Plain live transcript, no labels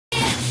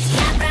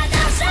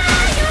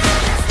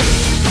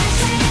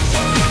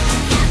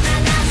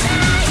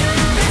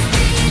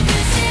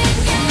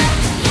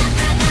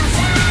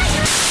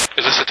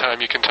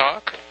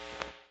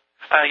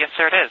Yes,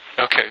 sir, it is.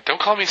 Okay, don't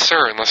call me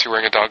sir unless you're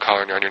wearing a dog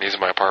collar and you're on your knees in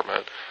my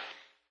apartment.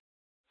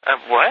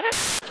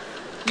 What?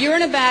 You're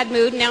in a bad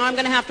mood. Now I'm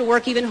going to have to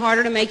work even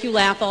harder to make you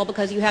laugh, all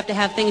because you have to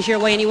have things your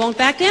way and you won't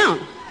back down.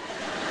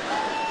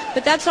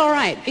 But that's all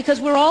right,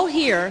 because we're all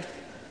here,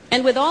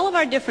 and with all of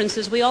our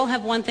differences, we all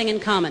have one thing in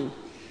common.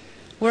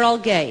 We're all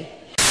gay.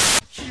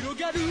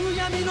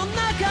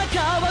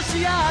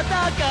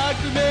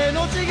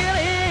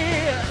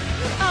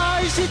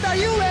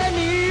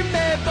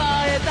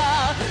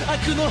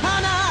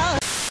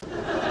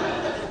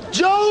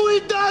 Joey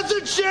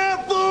doesn't share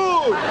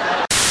food!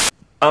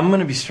 I'm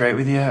gonna be straight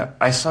with you.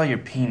 I saw your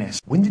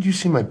penis. When did you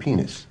see my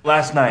penis?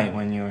 Last night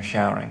when you were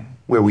showering.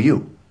 Where were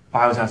you?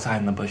 I was outside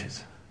in the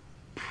bushes.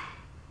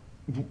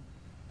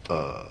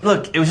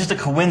 Look, it was just a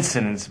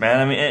coincidence, man.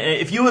 I mean,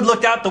 if you had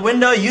looked out the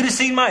window, you'd have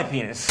seen my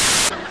penis.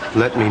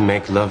 Let me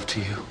make love to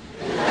you.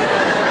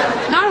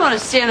 I don't want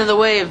to stand in the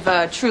way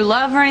of true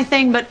love or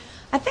anything, but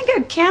I think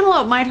a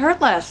cantaloupe might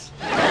hurt less.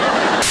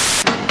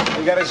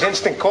 You got his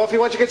instant coffee?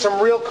 Why don't you get some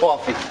real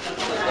coffee?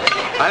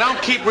 I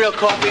don't keep real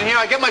coffee in here.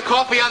 I get my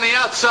coffee on the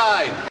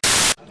outside.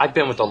 I've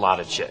been with a lot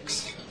of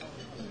chicks.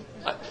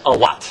 A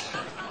lot.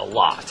 A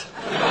lot.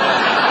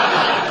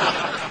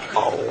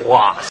 A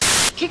lot.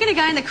 Kicking a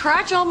guy in the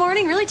crotch all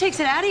morning really takes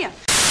it out of you.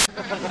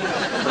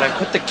 When I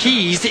put the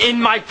keys in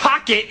my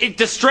pocket, it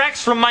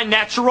distracts from my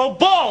natural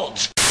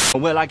bulge.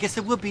 Well, I guess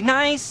it would be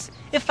nice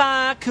if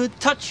I could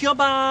touch your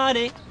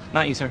body.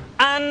 Not you, sir.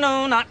 I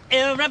know not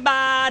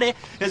everybody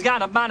has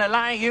got a body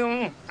like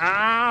you.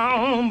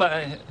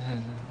 But...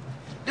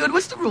 Dude,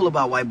 what's the rule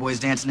about white boys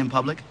dancing in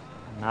public?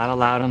 Not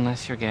allowed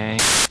unless you're gay.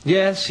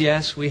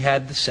 Yes, we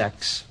had the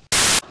sex.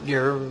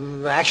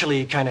 You're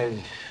actually kind of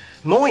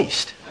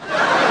moist.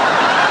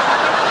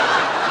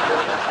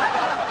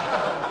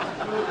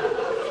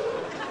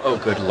 Oh,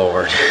 good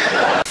Lord.